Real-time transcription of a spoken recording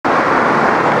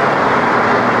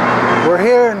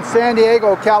San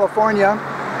Diego, California.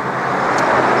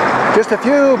 Just a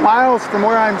few miles from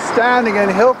where I'm standing in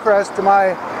Hillcrest to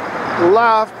my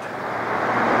left.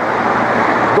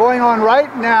 Going on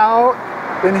right now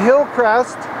in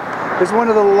Hillcrest is one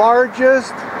of the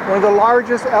largest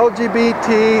LGBT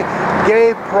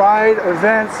gay pride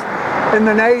events in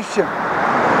the nation.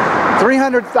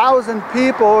 300,000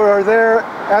 people are there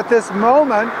at this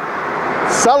moment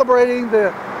celebrating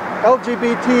the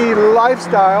LGBT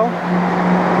lifestyle.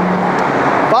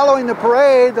 Following the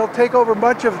parade, they'll take over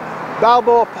much of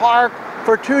Balboa Park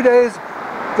for 2 days.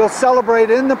 They'll celebrate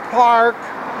in the park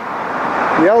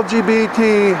the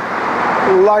LGBT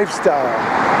lifestyle.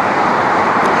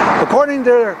 According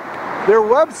to their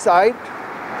website,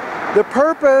 the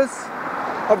purpose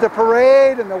of the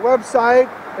parade and the website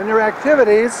and their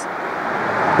activities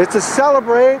is to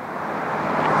celebrate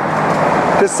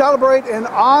and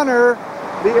honor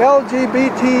the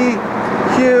LGBTQ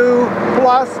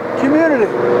plus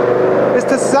community. Is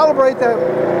to celebrate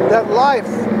that life.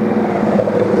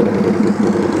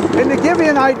 And to give you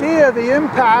an idea of the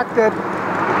impact that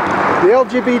the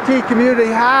LGBT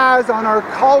community has on our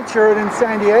culture in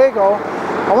San Diego,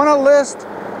 I want to list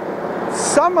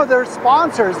some of their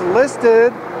sponsors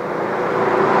listed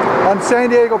on San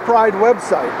Diego Pride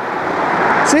website.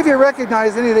 See if you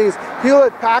recognize any of these.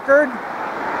 Hewlett-Packard,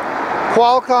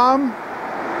 Qualcomm,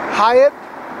 Hyatt,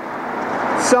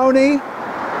 Sony,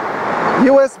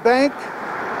 US Bank,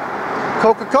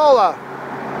 Coca-Cola,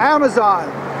 Amazon,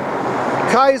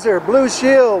 Kaiser, Blue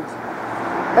Shield,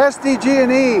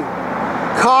 SDG&E,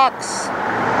 Cox,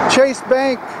 Chase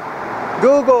Bank,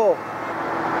 Google,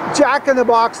 Jack in the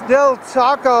Box, Del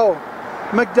Taco,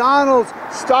 McDonald's,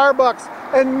 Starbucks,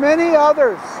 and many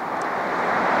others.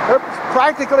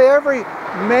 Practically every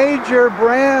major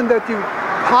brand that you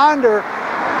ponder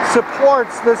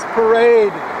supports this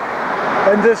parade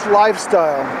and this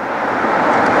lifestyle.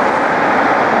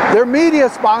 Their media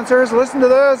sponsors, listen to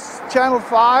this: Channel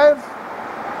 5,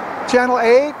 Channel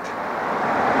 8,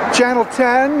 Channel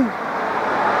 10,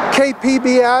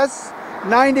 KPBS,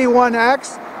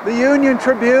 91X, the Union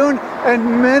Tribune,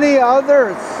 and many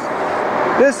others.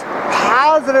 This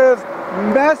positive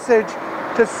message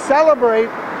to celebrate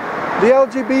the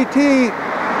LGBT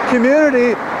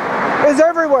community is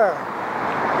everywhere.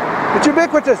 It's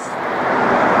ubiquitous.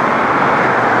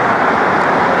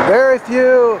 Very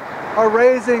few are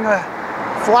raising a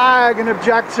flag and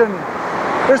objection.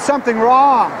 There's something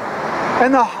wrong.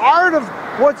 And the heart of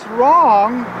what's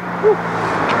wrong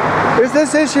is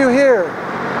this issue here.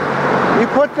 You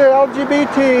put the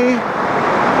LGBT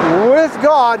with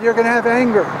God, you're going to have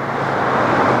anger.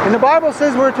 And the Bible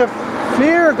says we're to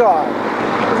fear God.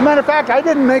 As a matter of fact, I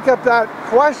didn't make up that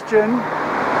question.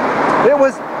 It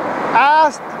was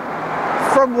asked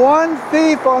from one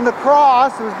thief on the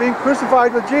cross who was being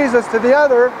crucified with Jesus to the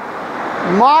other,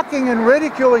 mocking and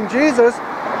ridiculing Jesus.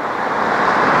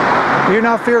 Do you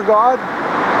not fear God?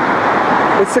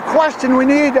 It's a question we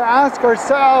need to ask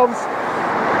ourselves.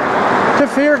 To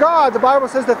fear God. The Bible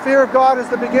says the fear of God is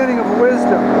the beginning of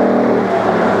wisdom.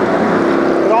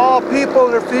 But all people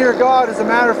that fear God, as a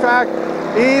matter of fact,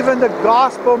 even the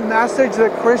gospel message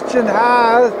that Christians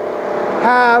have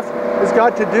has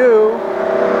got to do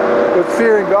with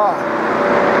fearing God.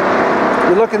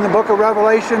 You look in the book of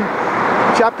Revelation,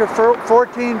 chapter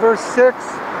 14, verse 6.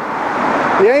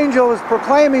 The angel is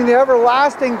proclaiming the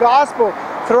everlasting gospel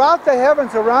throughout the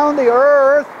heavens, around the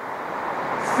earth.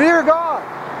 Fear God.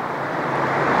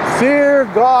 Fear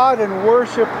God and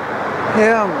worship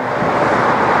Him.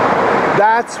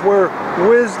 That's where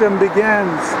wisdom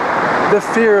begins, the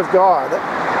fear of God.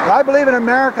 And I believe in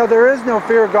America there is no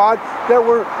fear of God, that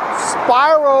we're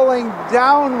spiraling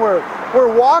downward.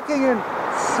 We're walking in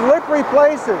slippery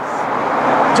places.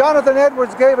 Jonathan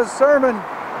Edwards gave a sermon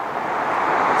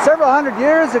several hundred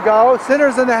years ago,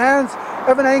 Sinners in the Hands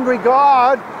of an Angry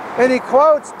God, and he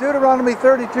quotes Deuteronomy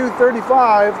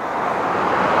 32:35.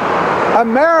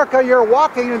 America, you're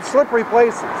walking in slippery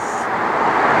places.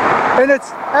 And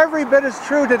it's every bit as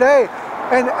true today.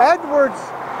 And Edwards'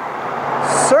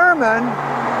 sermon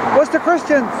was to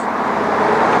Christians.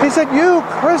 He said, you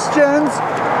Christians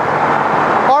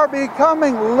are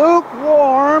becoming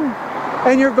lukewarm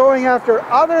and you're going after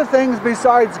other things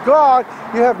besides God.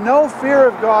 You have no fear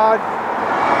of God.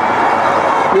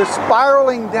 You're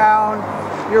spiraling down.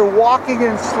 You're walking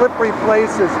in slippery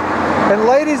places. And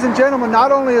ladies and gentlemen,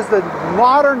 not only is the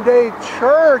modern day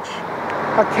church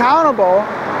accountable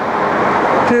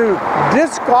to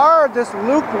discard this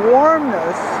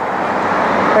lukewarmness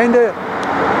and to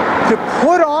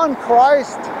put on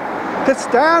Christ, to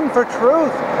stand for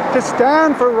truth, to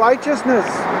stand for righteousness,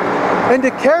 and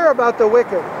to care about the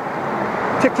wicked.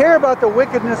 to care about the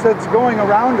wickedness that's going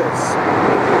around us.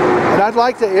 And I'd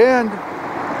like to end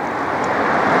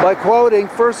by quoting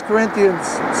 1 Corinthians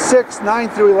 6, 9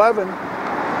 through 11.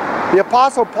 The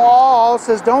Apostle Paul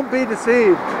says, don't be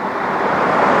deceived.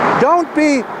 Don't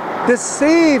be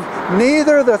deceived,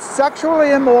 neither the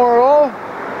sexually immoral,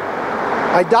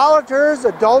 idolaters,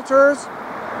 adulterers,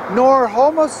 nor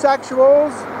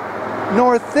homosexuals,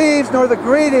 nor thieves, nor the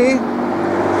greedy,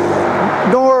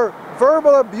 nor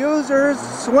verbal abusers,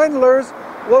 swindlers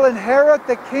will inherit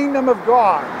the kingdom of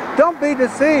God. Don't be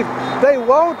deceived. They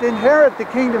won't inherit the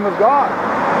kingdom of God.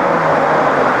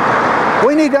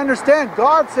 We need to understand,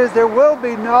 God says there will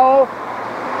be no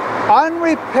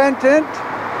unrepentant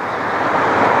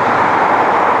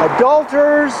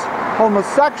adulterers,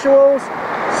 homosexuals,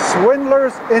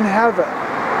 swindlers in heaven.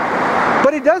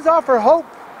 But he does offer hope.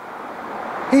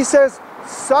 He says,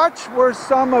 such were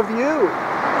some of you.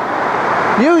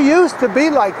 You used to be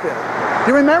like this.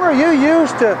 You remember, you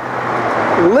used to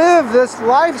live this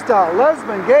lifestyle,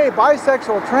 lesbian, gay,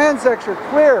 bisexual, transsexual,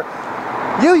 queer.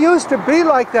 You used to be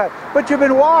like that, but you've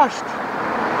been washed.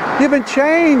 You've been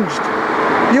changed.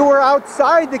 You were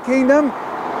outside the kingdom,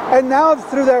 and now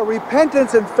through that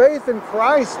repentance and faith in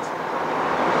Christ,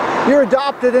 you're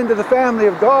adopted into the family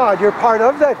of God. You're part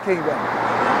of that kingdom.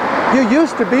 You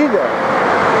used to be there.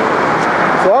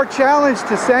 So our challenge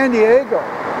to San Diego,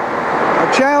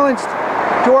 our challenge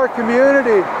to our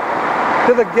community,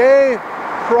 to the gay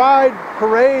pride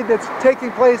parade that's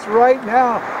taking place right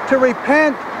now, to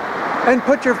repent and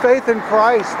put your faith in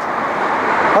Christ.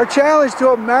 Our challenge to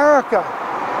America,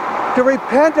 to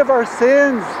repent of our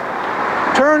sins,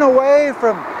 turn away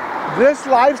from this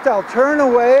lifestyle, turn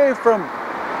away from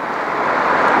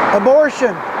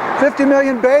abortion. 50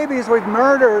 million babies we've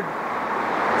murdered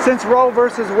since Roe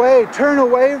versus Wade. Turn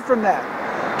away from that.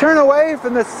 Turn away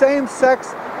from the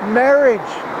same-sex marriage.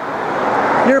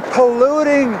 You're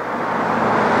polluting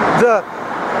the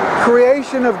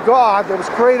creation of God that was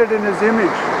created in His image.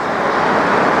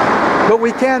 But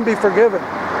we can be forgiven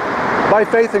by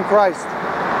faith in Christ.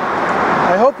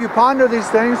 I hope you ponder these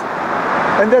things,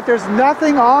 and that there's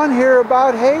nothing on here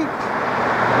about hate.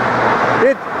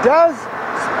 It does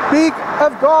speak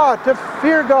of God, to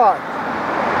fear God.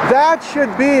 That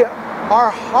should be our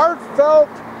heartfelt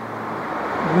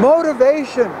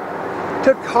motivation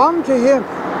to come to Him.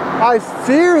 I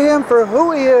fear Him for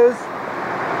who He is,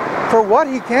 for what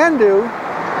He can do,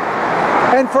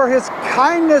 and for His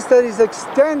kindness that He's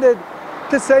extended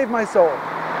to save my soul.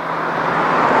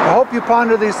 I hope you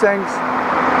ponder these things.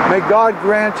 May God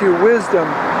grant you wisdom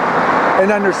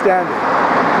and understanding.